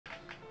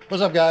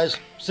What's up, guys?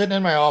 Sitting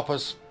in my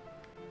office,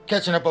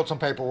 catching up on some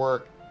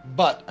paperwork,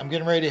 but I'm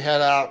getting ready to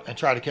head out and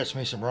try to catch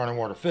me some running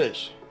water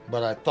fish.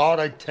 But I thought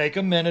I'd take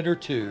a minute or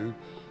two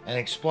and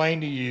explain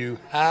to you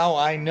how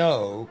I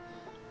know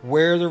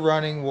where the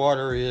running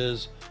water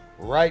is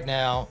right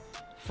now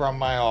from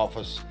my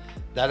office.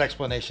 That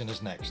explanation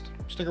is next.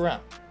 Stick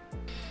around.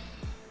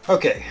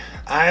 Okay,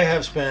 I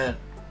have spent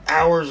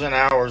hours and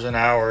hours and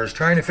hours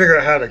trying to figure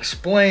out how to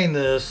explain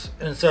this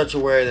in such a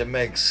way that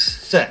makes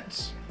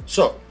sense.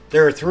 So,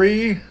 there are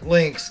 3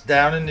 links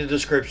down in the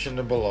description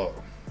below.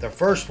 The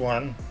first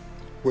one,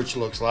 which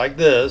looks like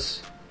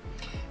this,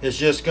 is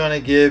just going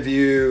to give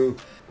you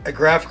a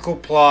graphical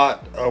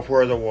plot of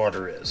where the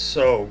water is.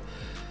 So,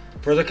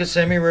 for the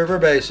Kissimmee River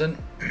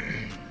Basin,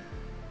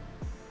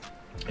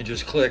 you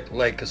just click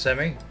Lake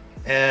Kissimmee,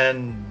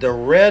 and the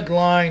red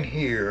line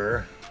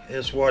here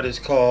is what is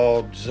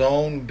called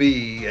Zone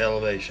B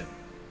elevation.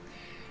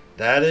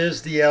 That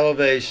is the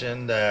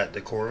elevation that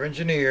the Corps of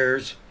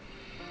Engineers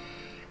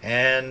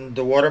and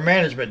the Water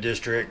Management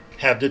District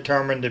have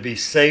determined to be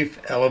safe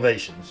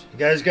elevations. You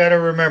guys got to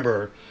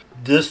remember,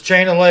 this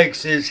chain of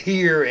lakes is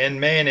here and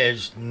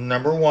managed,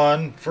 number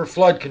 1, for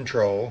flood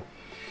control,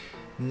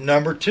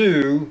 number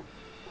 2,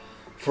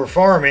 for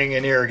farming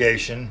and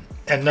irrigation,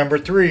 and number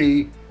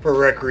 3, for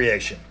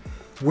recreation.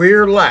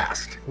 We're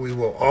last. We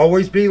will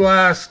always be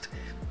last.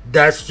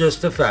 That's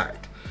just a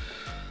fact.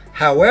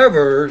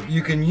 However,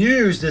 you can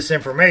use this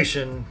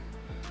information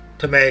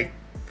to make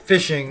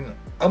fishing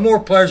a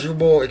more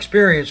pleasurable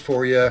experience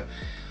for you,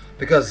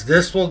 because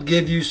this will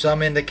give you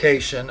some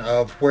indication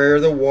of where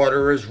the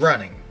water is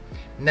running.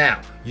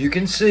 Now, you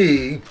can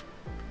see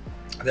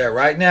that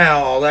right now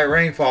all that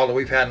rainfall that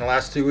we've had in the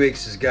last 2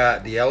 weeks has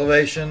got the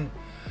elevation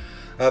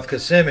of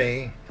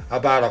Kissimmee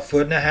about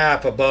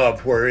 1.5 feet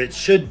above where it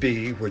should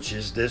be, which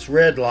is this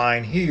red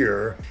line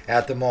here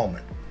at the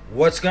moment.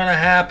 What's going to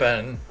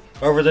happen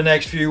over the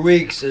next few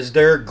weeks is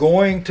they're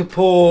going to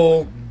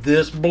pull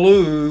this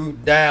blue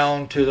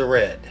down to the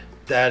red.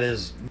 That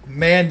is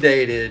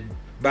mandated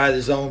by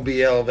the Zone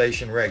B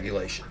elevation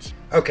regulations.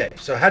 Okay,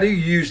 so how do you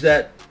use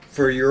that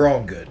for your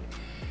own good?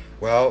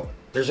 Well,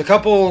 there's a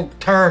couple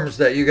terms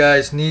that you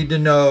guys need to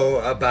know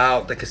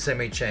about the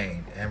Kissimmee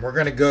Chain. And we're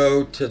going to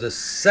go to the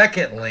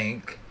second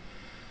link,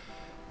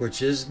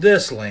 which is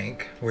this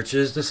link, which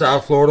is the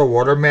South Florida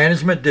Water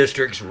Management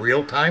District's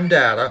real-time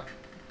data.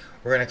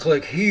 We're going to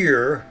click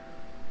here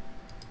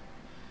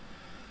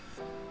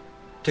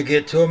to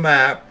get to a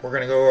map. We're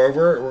going to go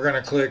over, we're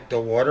going to click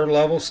the water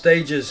level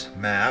stages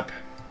map.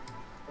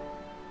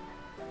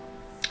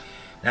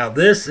 Now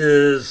this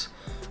is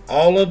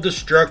all of the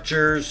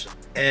structures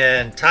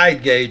and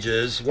tide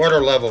gauges,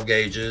 water level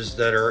gauges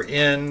that are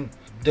in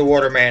the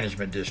Water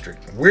Management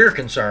District. We're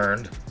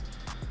concerned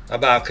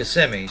about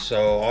Kissimmee,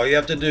 so all you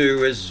have to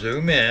do is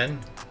zoom in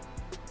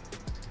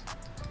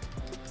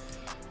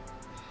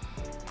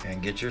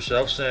and get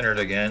yourself centered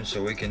again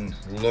so we can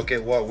look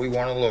at what we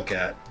want to look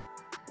at.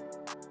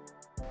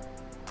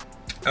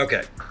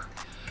 Okay,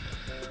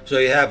 so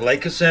you have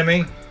Lake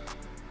Kissimmee,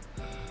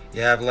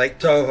 you have Lake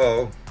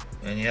Toho,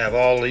 and you have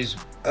all these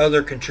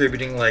other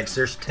contributing lakes.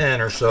 There's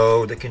 10 or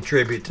so that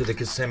contribute to the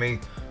Kissimmee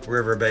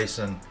River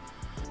Basin.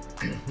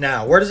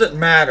 Now, where does it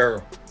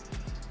matter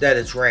that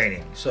it's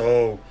raining?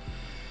 So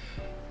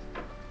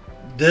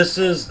this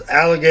is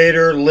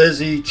Alligator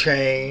Lizzie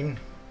Chain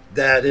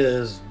that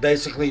is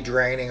basically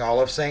draining all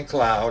of St.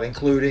 Cloud,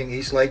 including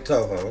East Lake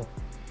Toho.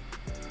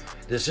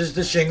 This is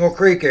the Shingle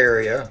Creek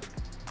area,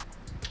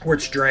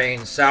 which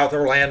drains South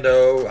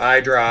Orlando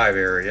I Drive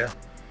area.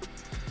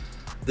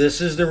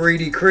 This is the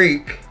Reedy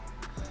Creek,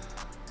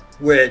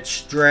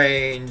 which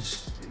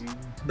drains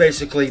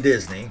basically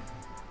Disney.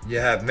 You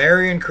have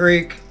Marion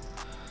Creek,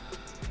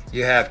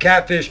 you have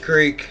Catfish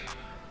Creek,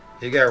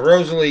 you got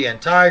Rosalie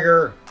and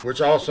Tiger, which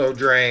also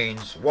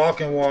drains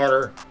Walking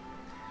Water,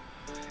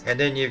 and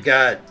then you've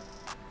got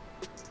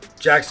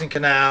Jackson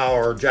Canal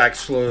or Jack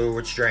Slough,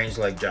 which drains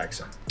Lake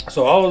Jackson.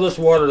 So all of this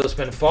water that's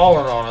been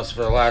falling on us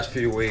for the last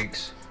few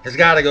weeks has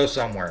got to go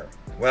somewhere.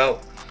 Well,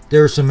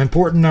 there are some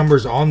important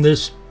numbers on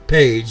this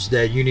page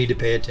that you need to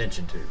pay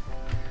attention to.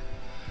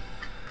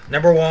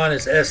 Number 1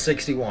 is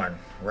S61,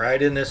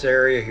 right in this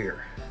area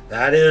here.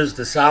 That is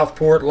the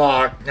Southport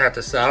Lock at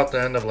the south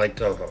end of Lake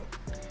Toho.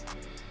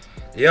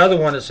 The other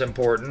one that's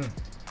important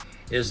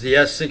is the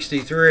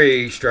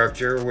S63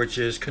 structure, which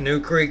is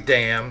Canoe Creek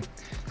Dam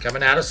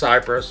coming out of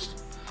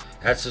Cypress.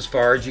 That's as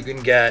far as you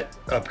can get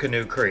up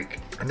Canoe Creek.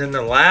 And then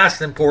the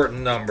last important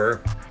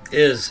number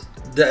is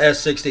the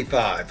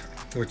S65,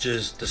 which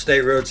is the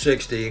State Road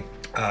 60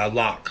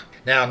 lock.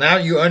 Now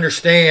you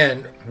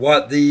understand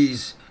what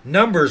these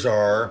numbers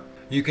are,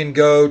 you can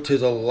go to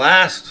the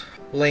last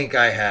link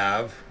I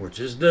have,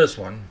 which is this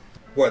one.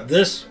 What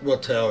this will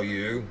tell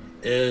you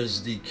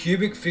is the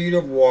cubic feet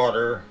of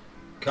water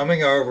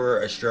coming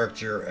over a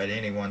structure at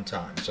any one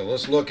time. So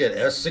let's look at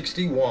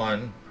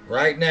S61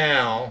 right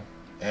now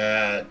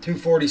at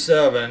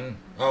 2:47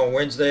 on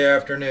Wednesday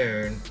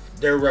afternoon.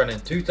 They're running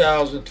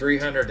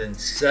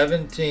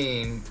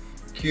 2,317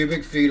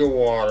 cubic feet of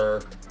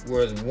water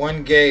with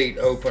one gate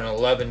open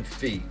 11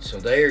 feet. So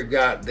they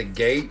got the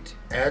gate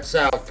at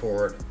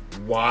Southport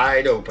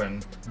wide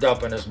open,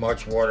 dumping as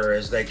much water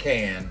as they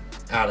can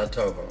out of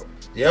Toho.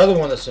 The other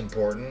one that's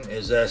important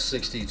is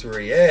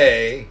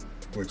S63A,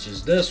 which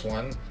is this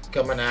one,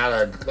 coming out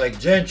of Lake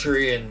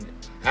Gentry and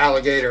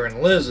Alligator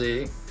and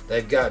Lizzie.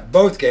 They've got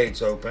both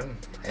gates open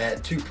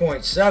at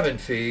 2.7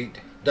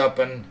 feet,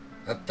 dumping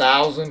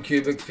 1,000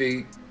 cubic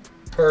feet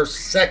per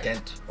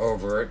second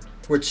over it,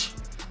 which,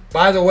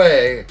 by the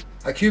way,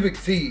 a cubic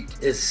feet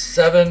is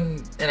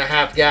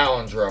 7.5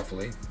 gallons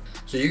roughly.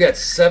 So you got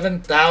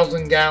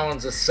 7,000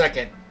 gallons a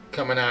second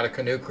coming out of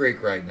Canoe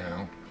Creek right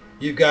now.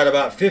 You've got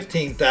about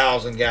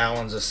 15,000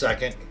 gallons a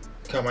second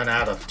coming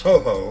out of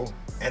Toho.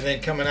 And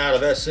then coming out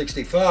of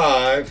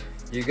S65,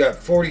 you've got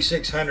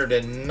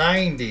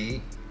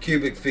 4,690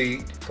 cubic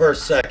feet per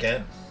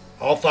second.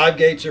 All 5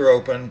 gates are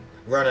open,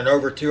 running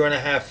over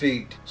 2.5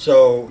 feet.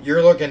 So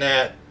you're looking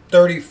at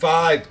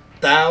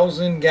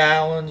 35,000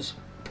 gallons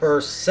per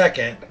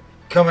second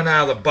coming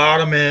out of the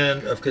bottom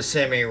end of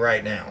Kissimmee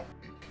right now.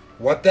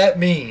 What that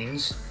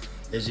means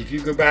is if you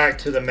go back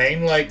to the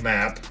main lake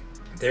map,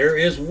 there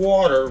is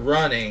water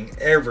running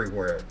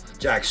everywhere.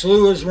 Jack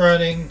Slough is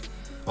running,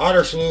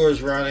 Otter Slough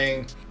is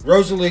running,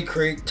 Rosalie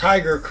Creek,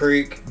 Tiger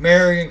Creek,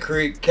 Marion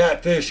Creek,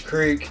 Catfish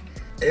Creek.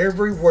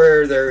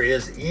 Everywhere there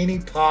is any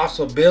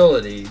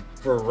possibility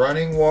for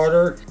running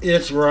water,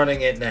 it's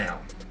running it now.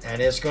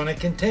 And it's going to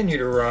continue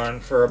to run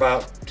for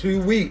about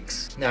 2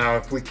 weeks. Now,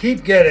 if we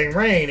keep getting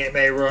rain, it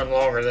may run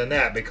longer than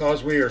that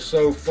because we are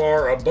so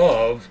far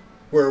above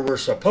where we're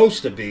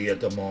supposed to be at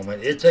the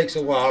moment. It takes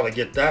a while to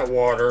get that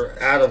water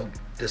out of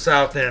the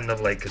south end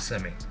of Lake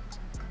Kissimmee.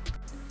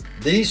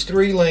 These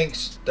 3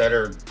 links that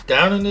are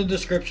down in the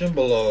description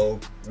below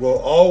will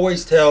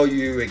always tell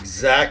you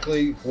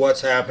exactly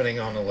what's happening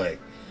on the lake.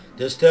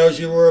 This tells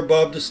you we're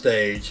above the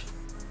stage.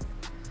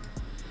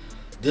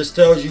 This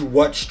tells you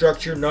what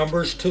structure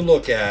numbers to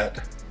look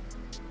at.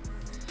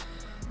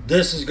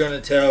 This is going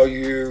to tell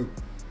you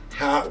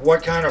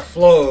what kind of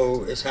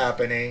flow is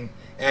happening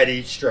at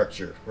each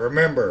structure.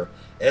 Remember,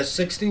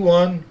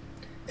 S61,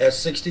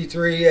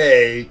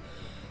 S63A,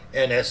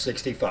 and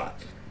S65.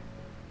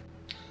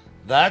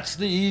 That's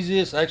the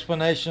easiest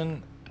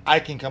explanation I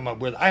can come up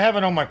with. I have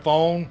it on my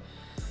phone.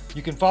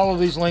 You can follow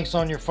these links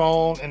on your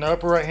phone. In the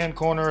upper right hand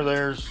corner,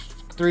 there's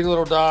 3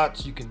 little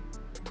dots. You can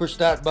push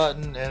that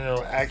button and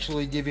it'll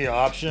actually give you an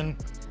option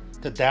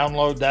to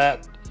download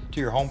that to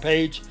your home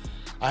page.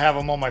 I have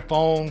them on my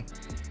phone.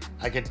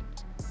 I can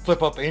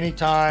flip up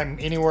anytime,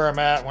 anywhere I'm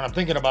at when I'm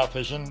thinking about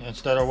fishing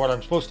instead of what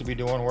I'm supposed to be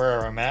doing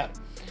where I'm at,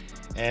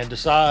 and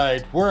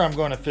decide where I'm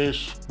going to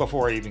fish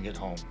before I even get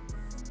home.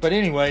 But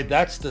anyway,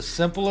 that's the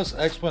simplest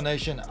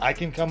explanation I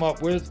can come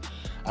up with.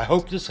 I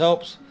hope this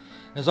helps.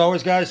 As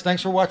always, guys,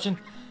 thanks for watching.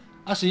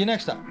 I'll see you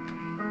next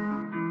time.